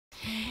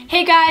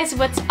Hey guys,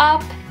 what's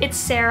up? It's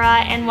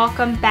Sarah and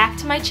welcome back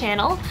to my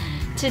channel.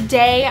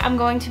 Today I'm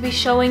going to be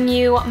showing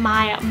you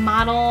my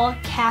model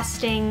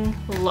casting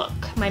look,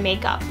 my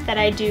makeup that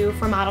I do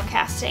for model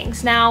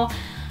castings. Now,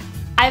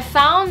 I've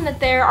found that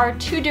there are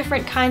two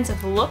different kinds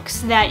of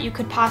looks that you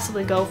could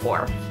possibly go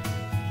for.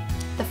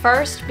 The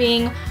first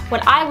being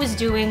what I was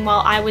doing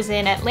while I was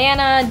in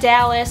Atlanta,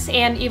 Dallas,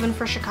 and even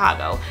for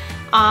Chicago.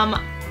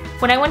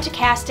 When I went to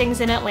castings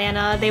in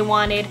Atlanta, they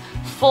wanted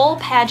full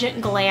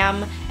pageant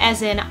glam,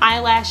 as in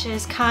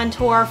eyelashes,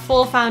 contour,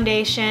 full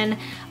foundation,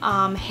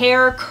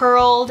 hair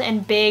curled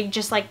and big,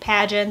 just like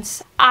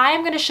pageants.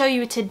 I'm going to show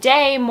you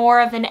today more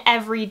of an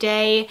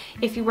everyday,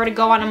 if you were to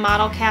go on a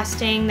model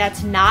casting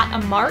that's not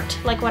a mart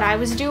like what I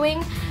was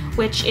doing,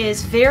 which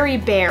is very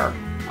bare,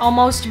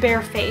 almost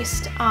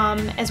barefaced,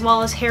 as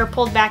well as hair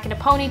pulled back in a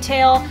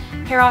ponytail,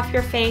 hair off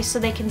your face so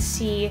they can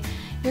see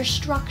your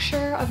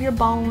structure of your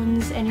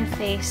bones and your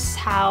face,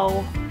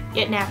 how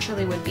it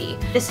naturally would be.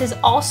 This is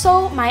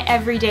also my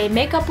everyday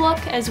makeup look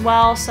as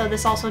well, so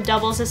this also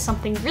doubles as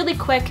something really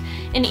quick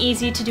and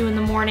easy to do in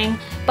the morning,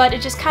 but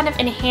it just kind of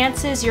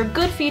enhances your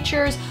good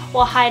features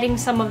while hiding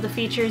some of the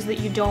features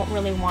that you don't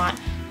really want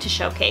to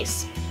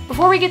showcase.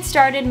 Before we get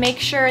started, make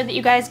sure that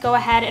you guys go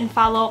ahead and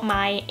follow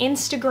my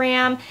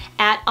Instagram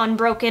at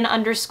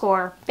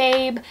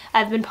unbroken_babe.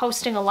 I've been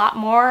posting a lot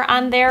more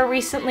on there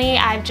recently.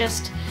 I've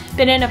just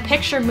been in a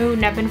picture mood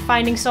and I've been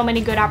finding so many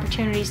good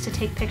opportunities to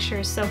take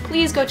pictures, so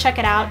please go check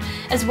it out,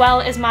 as well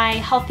as my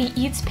Healthy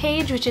Eats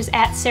page, which is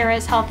at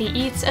Sarah's Healthy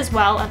Eats as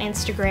well on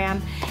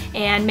Instagram.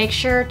 And make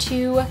sure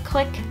to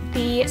click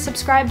the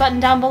subscribe button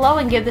down below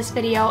and give this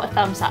video a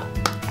thumbs up.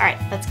 All right,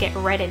 let's get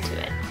right into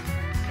it.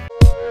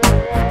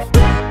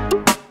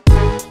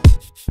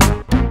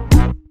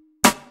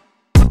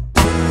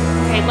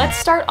 Okay, let's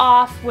start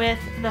off with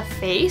the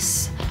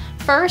face.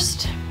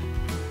 First,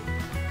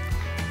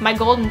 my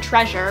golden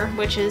treasure,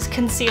 which is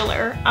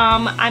concealer.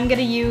 I'm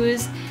gonna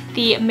use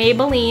the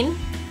Maybelline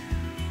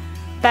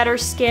Better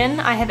Skin.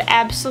 I have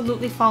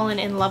absolutely fallen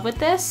in love with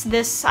this.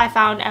 This I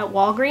found at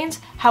Walgreens.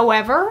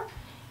 However,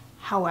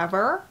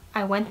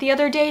 I went the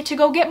other day to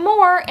go get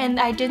more and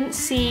I didn't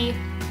see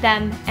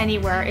them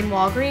anywhere in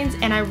Walgreens,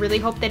 and I really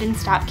hope they didn't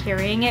stop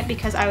carrying it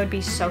because I would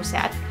be so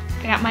sad.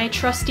 I got my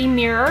trusty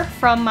mirror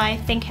from my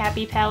Think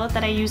Happy palette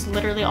that I use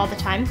literally all the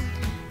time.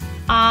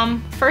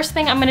 First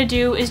thing I'm gonna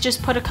do is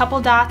just put a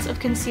couple dots of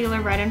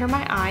concealer right under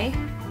my eye.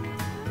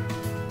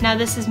 Now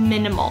this is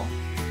minimal,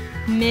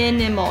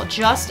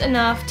 just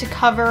enough to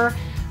cover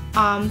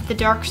the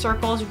dark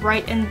circles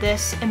right in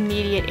this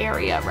immediate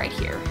area right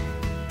here.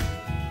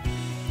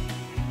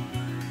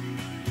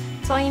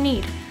 That's all you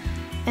need.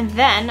 And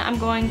then I'm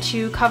going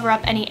to cover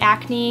up any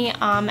acne.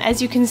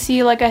 As you can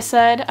see, like I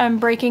said, I'm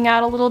breaking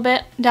out a little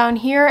bit down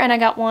here and I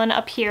got one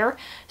up here.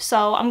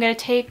 So I'm gonna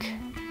take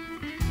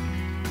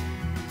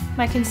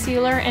my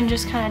concealer and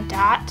just kind of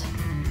dot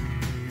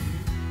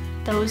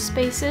those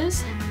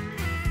spaces.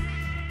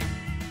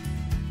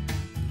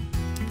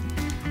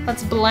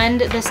 Let's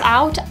blend this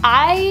out.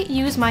 I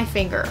use my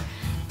finger.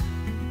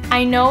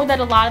 I know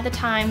that a lot of the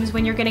times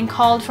when you're getting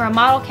called for a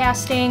model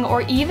casting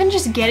or even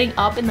just getting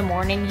up in the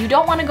morning, you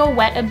don't want to go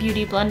wet a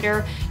beauty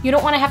blender. You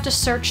don't want to have to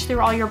search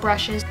through all your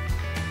brushes.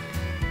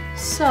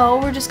 So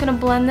we're just going to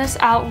blend this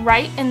out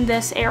right in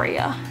this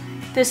area.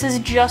 This is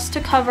just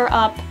to cover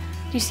up.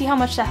 Do you see how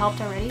much that helped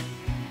already?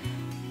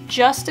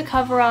 Just to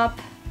cover up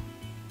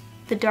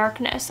the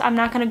darkness. I'm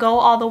not going to go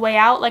all the way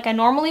out like I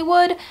normally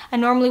would. I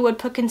normally would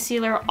put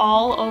concealer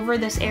all over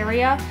this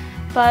area,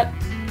 but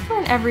for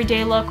an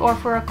everyday look or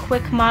for a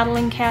quick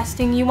modeling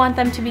casting, you want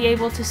them to be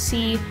able to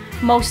see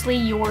mostly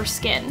your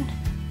skin.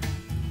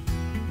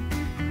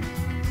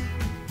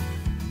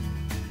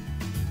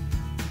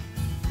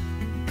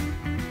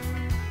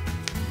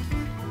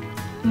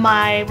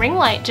 My ring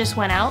light just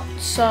went out,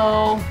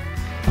 so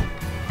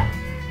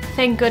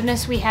thank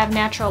goodness we have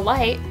natural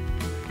light.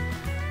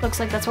 Looks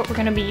like that's what we're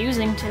gonna be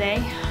using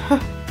today.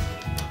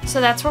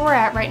 So that's where we're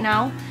at right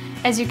now.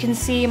 As you can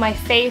see, my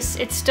face,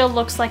 it still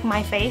looks like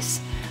my face,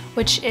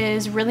 which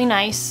is really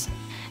nice.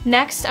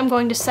 Next, I'm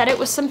going to set it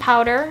with some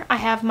powder. I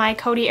have my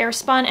Coty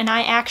Airspun, and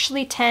I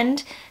actually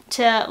tend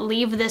to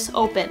leave this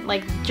open,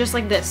 like just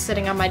like this,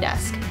 sitting on my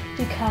desk,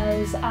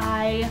 because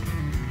I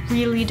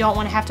really don't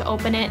want to have to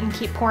open it and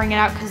keep pouring it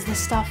out because this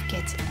stuff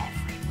gets everywhere.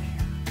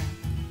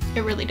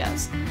 It really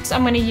does. So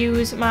I'm going to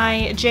use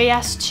my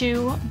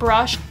JS2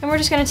 brush, and we're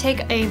just going to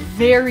take a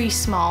very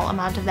small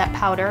amount of that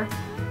powder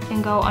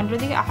and go under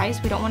the eyes.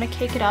 We don't want to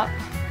cake it up.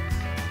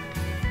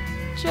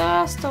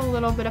 Just a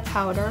little bit of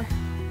powder.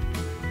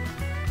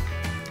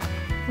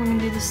 We're going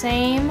to do the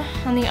same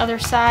on the other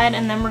side,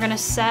 and then we're going to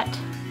set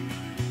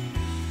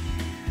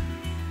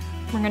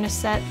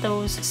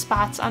those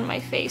spots on my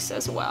face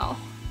as well.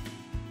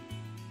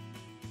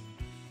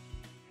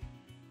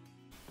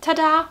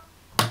 Ta-da!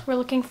 We're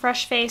looking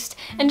fresh-faced.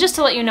 And just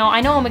to let you know,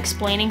 I know I'm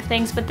explaining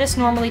things, but this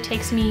normally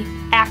takes me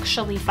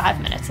actually 5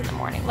 minutes in the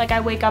morning. Like,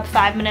 I wake up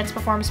 5 minutes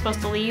before I'm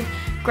supposed to leave,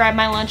 grab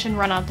my lunch, and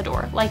run out the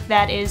door. Like,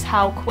 that is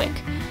how quick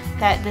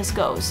that this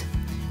goes.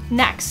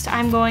 Next,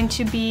 I'm going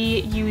to be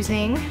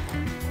using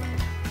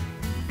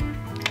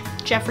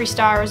Jeffree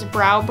Star's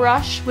brow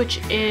brush, which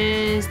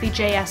is the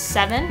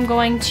JS7. I'm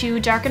going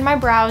to darken my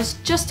brows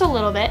just a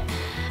little bit.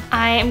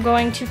 I am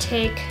going to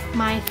take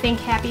my Think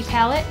Happy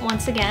palette,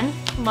 once again,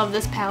 love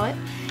this palette,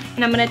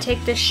 and I'm gonna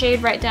take this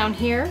shade right down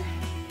here.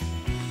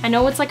 I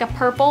know it's like a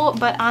purple,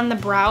 but on the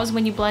brows,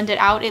 when you blend it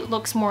out, it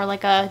looks more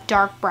like a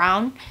dark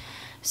brown.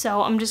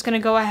 So I'm just gonna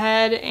go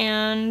ahead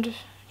and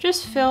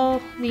just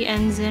fill the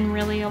ends in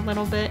really a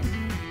little bit.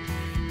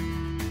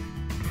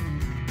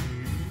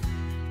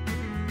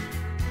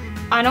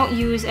 I don't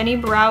use any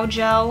brow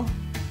gel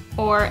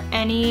or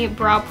any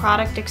brow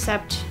product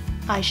except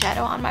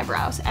eyeshadow on my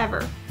brows,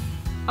 ever.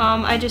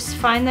 I just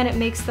find that it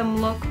makes them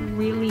look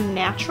really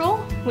natural,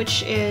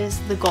 which is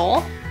the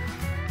goal.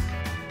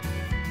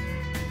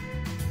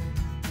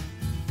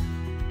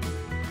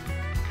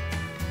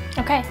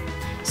 Okay,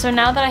 so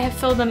now that I have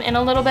filled them in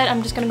a little bit,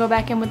 I'm just gonna go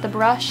back in with the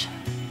brush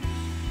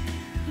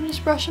and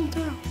just brush them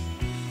through.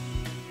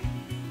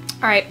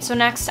 All right, so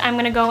next I'm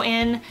gonna go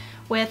in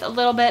with a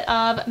little bit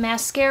of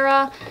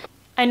mascara.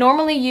 I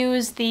normally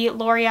use the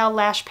L'Oreal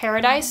Lash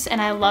Paradise, and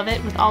I love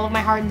it with all of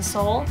my heart and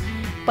soul,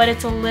 but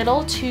it's a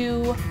little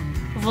too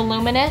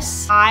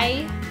voluminous.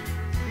 I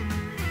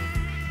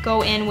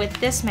go in with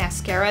this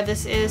mascara.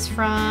 This is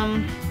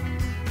from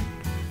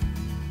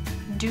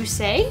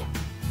Douce.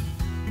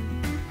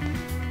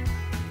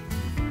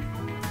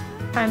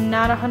 I'm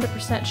not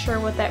 100% sure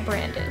what that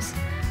brand is,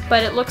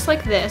 but it looks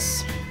like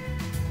this,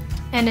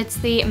 and it's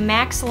the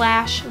Max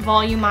Lash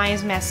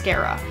Volumize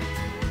Mascara.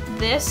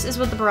 This is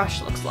what the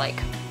brush looks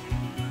like.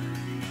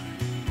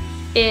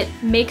 It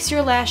makes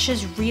your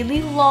lashes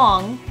really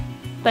long,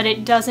 but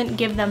it doesn't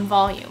give them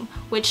volume,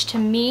 which to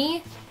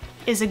me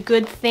is a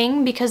good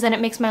thing because then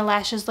it makes my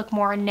lashes look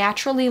more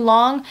naturally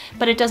long,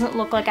 but it doesn't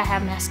look like I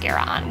have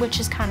mascara on, which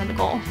is kind of the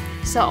goal.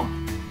 So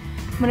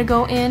I'm gonna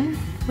go in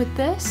with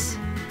this.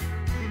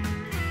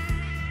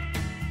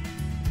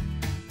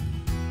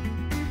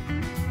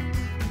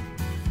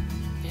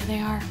 There they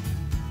are.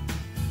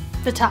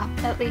 The top,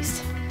 at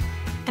least.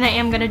 And I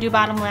am gonna do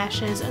bottom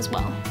lashes as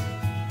well.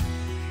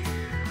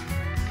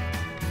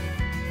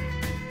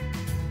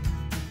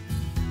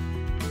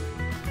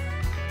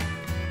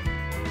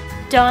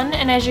 Done,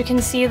 and as you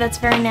can see, that's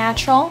very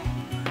natural.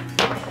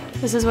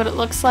 This is what it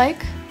looks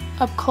like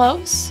up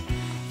close.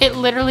 It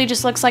literally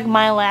just looks like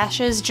my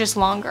lashes, just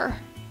longer.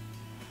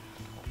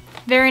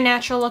 Very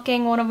natural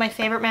looking, one of my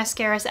favorite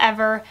mascaras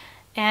ever,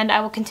 and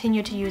I will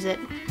continue to use it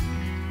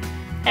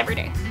every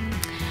day.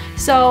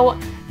 So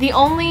the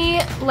only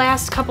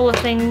last couple of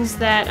things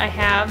that I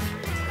have,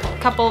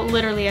 couple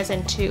literally as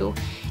in two,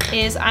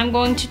 is I'm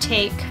going to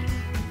take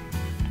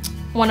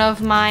one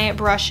of my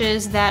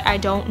brushes that I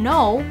don't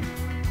know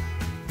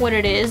what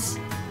it is.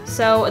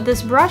 So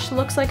this brush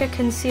looks like a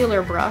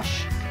concealer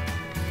brush,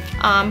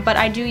 but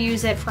I do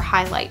use it for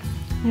highlight.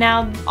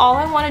 Now all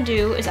I want to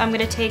do is I'm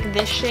going to take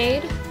this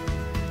shade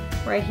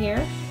right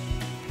here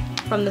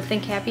from the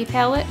Think Happy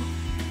palette,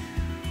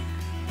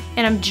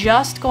 and I'm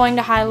just going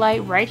to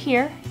highlight right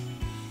here,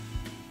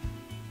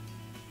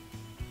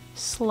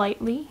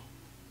 slightly,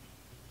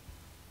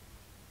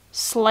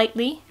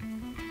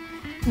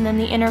 and then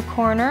the inner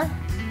corner,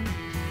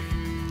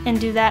 and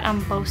do that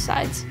on both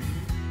sides,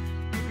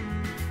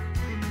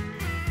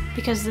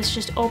 because this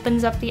just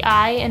opens up the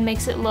eye and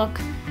makes it look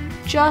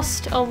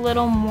just a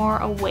little more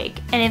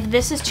awake. And if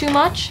this is too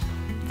much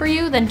for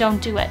you, then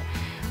don't do it.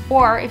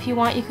 Or if you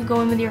want, you could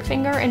go in with your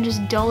finger and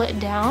just dull it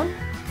down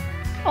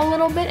a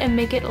little bit and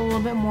make it a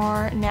little bit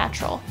more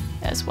natural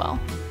as well.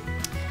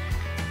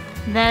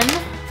 Then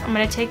I'm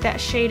gonna take that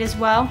shade as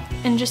well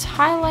and just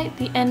highlight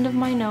the end of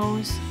my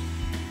nose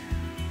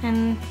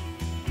and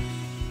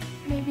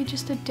maybe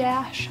just a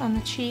dash on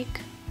the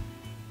cheek.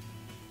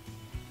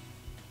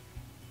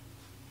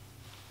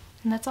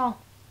 And that's all.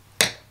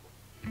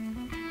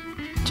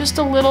 Just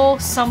a little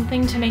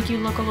something to make you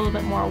look a little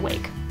bit more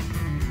awake.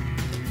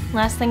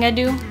 Last thing I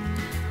do,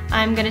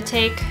 I'm gonna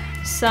take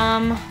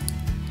some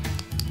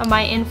of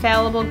my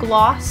Infallible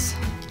gloss,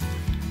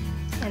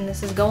 and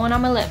this is going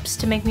on my lips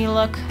to make me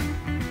look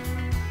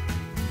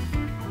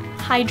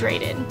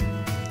hydrated.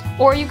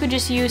 Or you could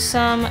just use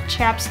some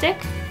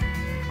chapstick,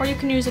 or you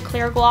can use a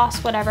clear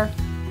gloss, whatever.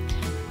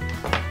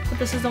 But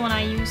this is the one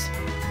I use.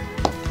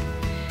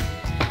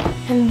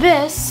 And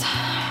this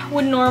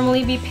would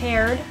normally be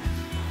paired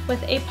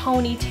with a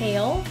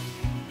ponytail.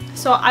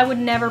 So I would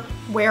never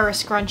wear a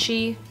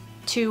scrunchie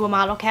to a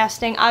model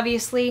casting.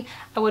 Obviously,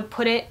 I would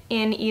put it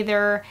in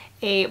either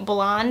a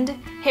blonde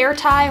hair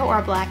tie or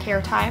a black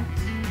hair tie.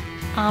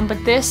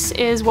 But this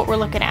is what we're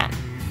looking at.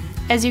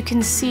 As you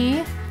can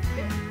see,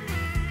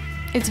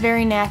 it's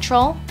very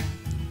natural,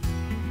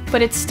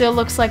 but it still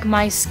looks like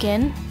my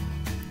skin.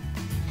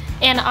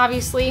 And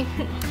obviously,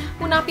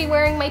 will not be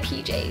wearing my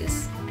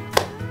PJs,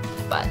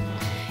 but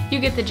you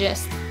get the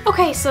gist.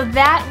 Okay, so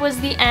that was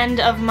the end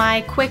of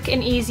my quick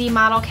and easy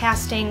model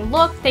casting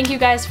look. Thank you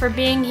guys for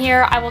being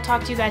here. I will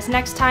talk to you guys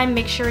next time.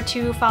 Make sure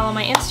to follow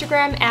my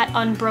Instagram at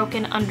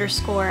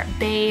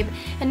unbroken_babe,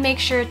 and make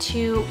sure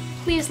to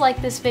please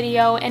like this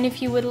video, and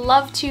if you would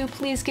love to,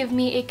 please give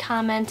me a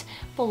comment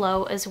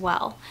below as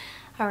well.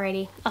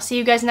 Alrighty, I'll see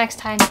you guys next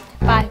time.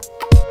 Bye.